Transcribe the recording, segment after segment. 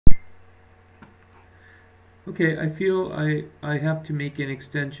Okay, I feel I have to make an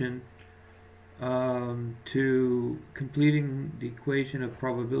extension to completing the equation of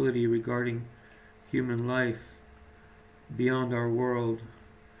probability regarding human life beyond our world.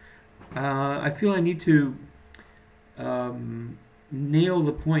 I feel I need to um, nail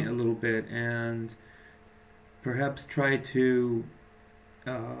the point a little bit and perhaps try to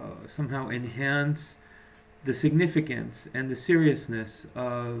somehow enhance the significance and the seriousness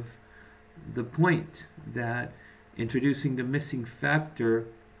of the point that introducing the missing factor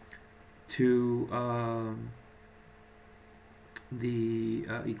to the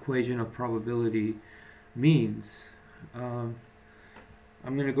equation of probability means. Um,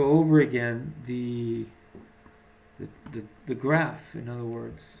 I'm going to go over again the graph, in other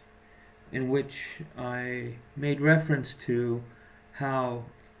words, in which I made reference to how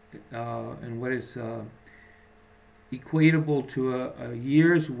and what is equatable to a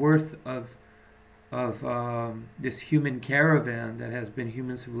year's worth of this human caravan that has been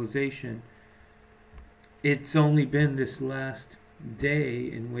human civilization. It's only been this last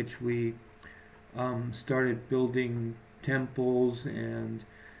day in which we started building temples and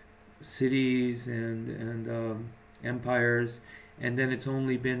cities and empires, and then it's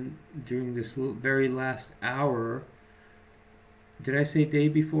only been during this very last hour. Did I say day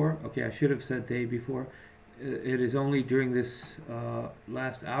before? Okay, I should have said day before. It is only during this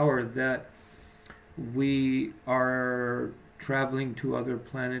last hour that we are traveling to other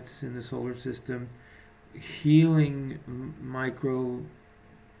planets in the solar system, healing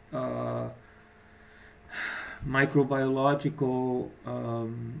uh, microbiological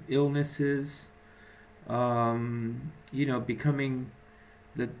illnesses, becoming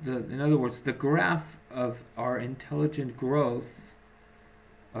in other words, the graph of our intelligent growth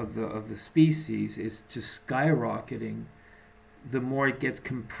of the species is just skyrocketing the more it gets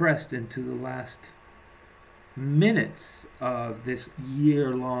compressed into the last minutes of this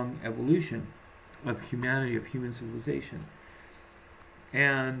year-long evolution of humanity, of human civilization.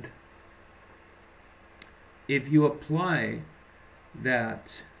 And if you apply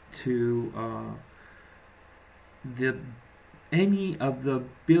that to the any of the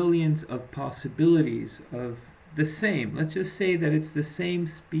billions of possibilities of the same, let's just say that it's the same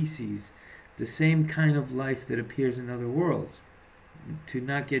species, the same kind of life that appears in other worlds, to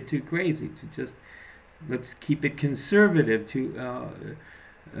not get too crazy, to just let's keep it conservative, to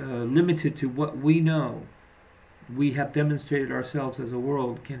limited to what we know, we have demonstrated ourselves as a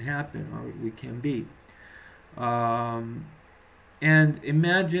world can happen, or we can be. Um, and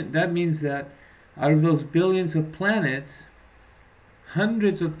imagine that means that out of those billions of planets,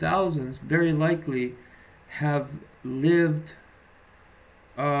 hundreds of thousands very likely have lived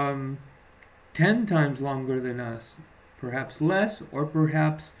um, 10 times longer than us, perhaps less, or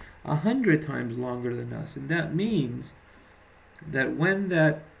perhaps 100 times longer than us. And that means that when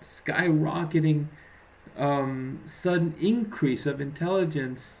that skyrocketing sudden increase of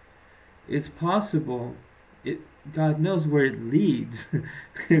intelligence is possible, it God knows where it leads,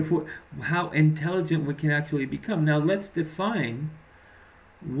 how intelligent we can actually become. Now let's define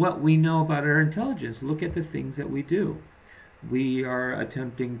what we know about our intelligence. Look at the things that we do. We are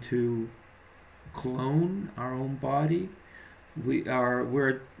attempting to clone our own body.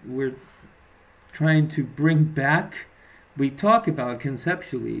 We're trying to bring back. We talk about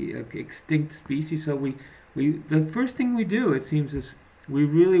conceptually extinct species. So we the first thing we do, it seems, is we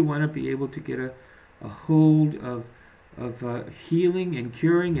really want to be able to get a hold of healing and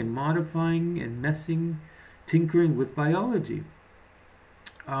curing and modifying and tinkering with biology.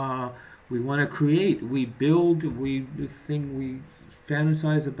 Uh, we want to create, we build, we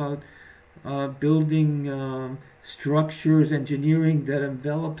fantasize about building structures, engineering that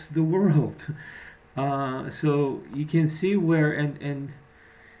envelops the world. So you can see where, and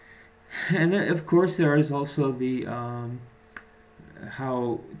then of course there is also the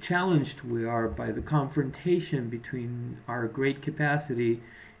how challenged we are by the confrontation between our great capacity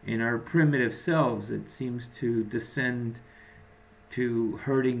and our primitive selves. It seems to descend to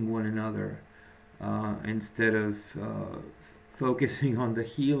hurting one another instead of focusing on the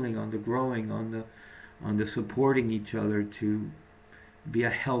healing, on the growing, on the supporting each other to be a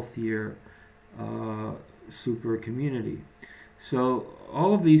healthier super community. So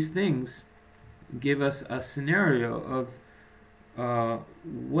all of these things give us a scenario of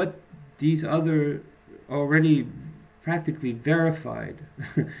what these other already practically verified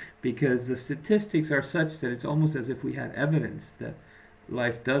because the statistics are such that it's almost as if we had evidence that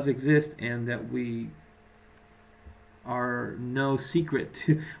life does exist and that we are no secret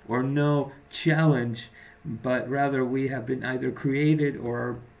or no challenge, but rather we have been either created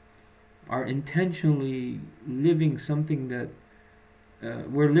or are intentionally living something that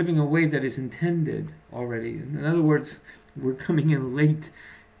we're living a way that is intended already. In other words, we're coming in late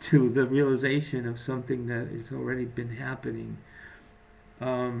to the realization of something that has already been happening.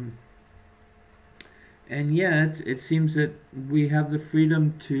 Um, and yet, it seems that we have the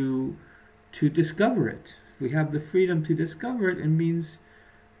freedom to discover it. We have the freedom to discover it, and means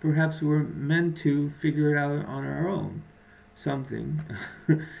perhaps we're meant to figure it out on our own, something.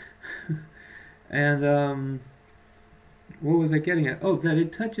 And what was I getting at? Oh, that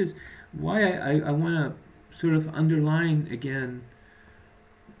it touches why I want to sort of underline again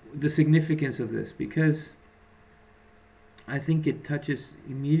the significance of this, because I think it touches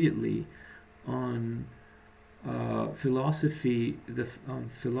immediately on philosophy,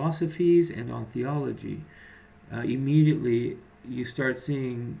 on philosophies and on theology. Immediately you start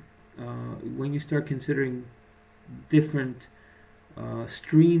seeing, when you start considering different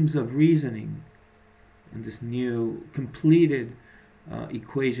streams of reasoning and this new completed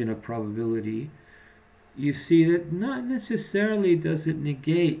equation of probability, you see that not necessarily does it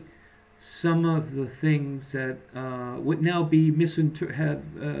negate some of the things that would now be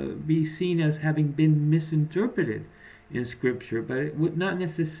be seen as having been misinterpreted in Scripture, but it would not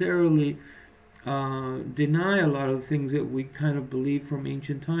necessarily deny a lot of things that we kind of believe from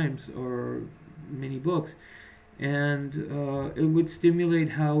ancient times or many books, and it would stimulate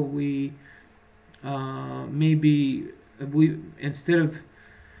how we maybe we, instead of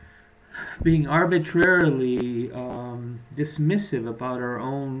being arbitrarily dismissive about our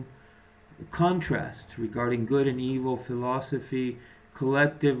own contrast regarding good and evil, philosophy,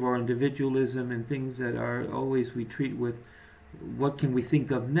 collective or individualism, and things that are always we treat with what can we think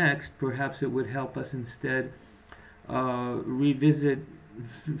of next, perhaps it would help us instead revisit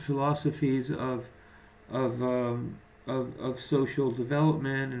philosophies of social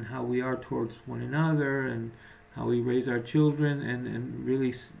development and how we are towards one another and how we raise our children, and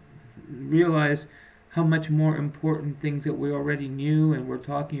really realize how much more important things that we already knew and were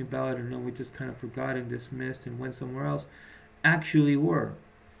talking about and then we just kind of forgot and dismissed and went somewhere else actually were.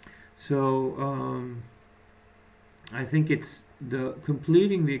 So I think it's the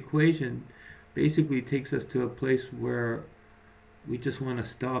completing the equation basically takes us to a place where we just want to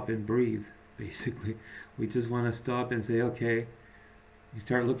stop and breathe. Basically, we just want to stop and say, okay. You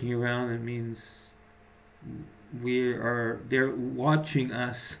start looking around. It means they're watching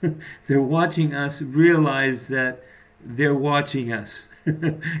us. They're watching us realize that they're watching us.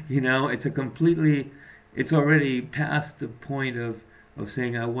 It's already past the point of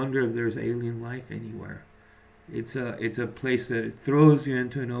saying, I wonder if there's alien life anywhere. It's a place that throws you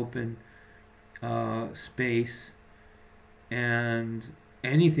into an open space, and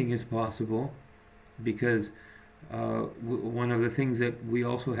anything is possible, because one of the things that we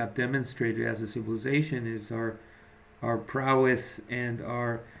also have demonstrated as a civilization is our prowess and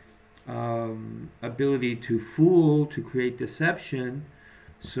our ability to fool, to create deception.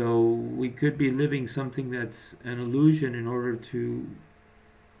 So we could be living something that's an illusion in order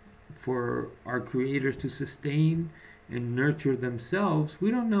for our creators to sustain and nurture themselves.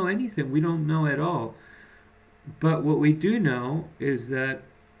 We don't know anything. We don't know at all. But what we do know is that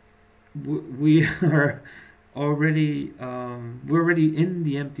we are already we're already in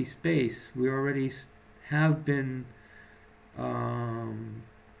the empty space. We already have been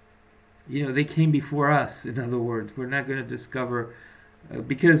they came before us. In other words, we're not going to discover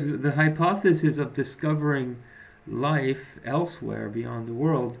because the hypothesis of discovering life elsewhere beyond the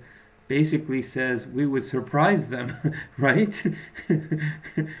world basically says we would surprise them, right?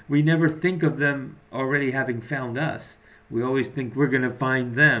 We never think of them already having found us. We always think we're going to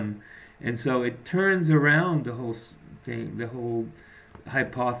find them. And so it turns around the whole thing, the whole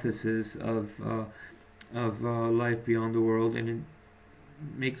hypothesis of life beyond the world, and it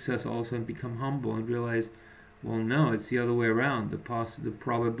makes us also become humble and realize, well, no, it's the other way around. The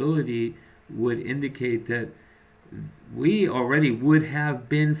probability would indicate that we already would have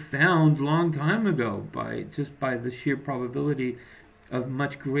been found long time ago by the sheer probability of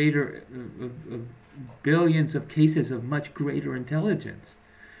much greater, of billions of cases of much greater intelligence.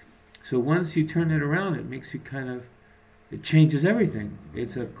 So once you turn it around, it makes you it changes everything.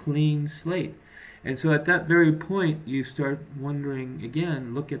 It's a clean slate. And so at that very point, you start wondering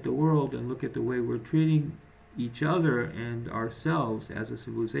again, look at the world and look at the way we're treating each other and ourselves as a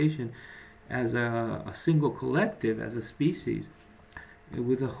civilization, as a single collective, as a species,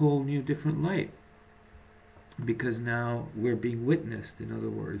 with a whole new different light. Because now we're being witnessed, in other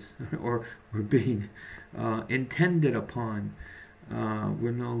words, or we're being intended upon.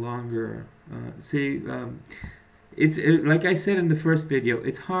 We're no longer like I said in the first video,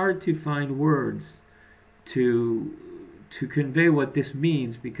 it's hard to find words to convey what this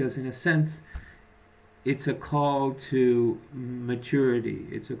means, because in a sense it's a call to maturity.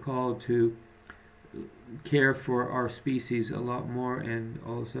 It's a call to care for our species a lot more, and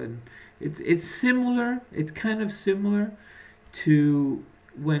all of a sudden it's similar. It's kind of similar to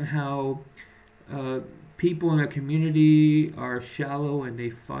when how people in a community are shallow and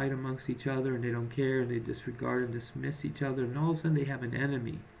they fight amongst each other and they don't care and they disregard and dismiss each other, and all of a sudden they have an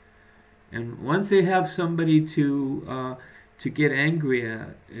enemy. And once they have somebody to get angry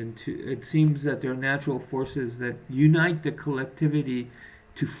at, and it seems that there are natural forces that unite the collectivity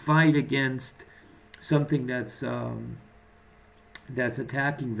to fight against something that's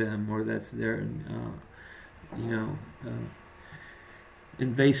attacking them, or that's their you know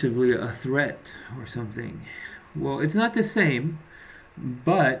invasively a threat or something. Well, it's not the same,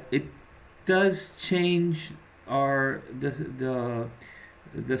 but it does change our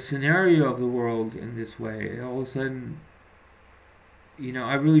the scenario of the world in this way. All of a sudden,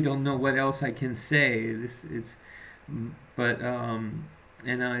 I really don't know what else I can say. But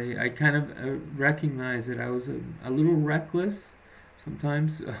and I kind of recognize that I was a little reckless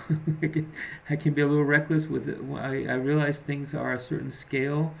sometimes. I can be a little reckless with it. I realize things are a certain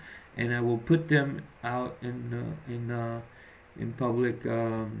scale, and I will put them out in public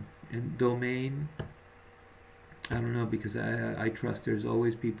in domain. I don't know, because I trust there's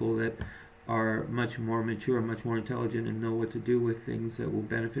always people that are much more mature, much more intelligent, and know what to do with things that will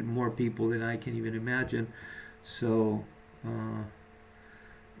benefit more people than I can even imagine. So,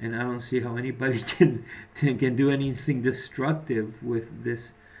 and I don't see how anybody can do anything destructive with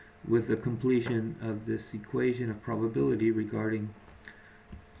the completion of this equation of probability regarding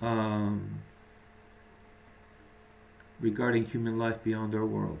regarding human life beyond our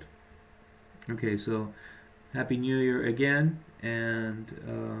world. Okay, so Happy New Year again, and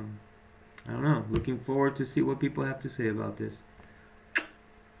I don't know, looking forward to see what people have to say about this.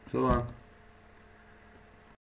 So long.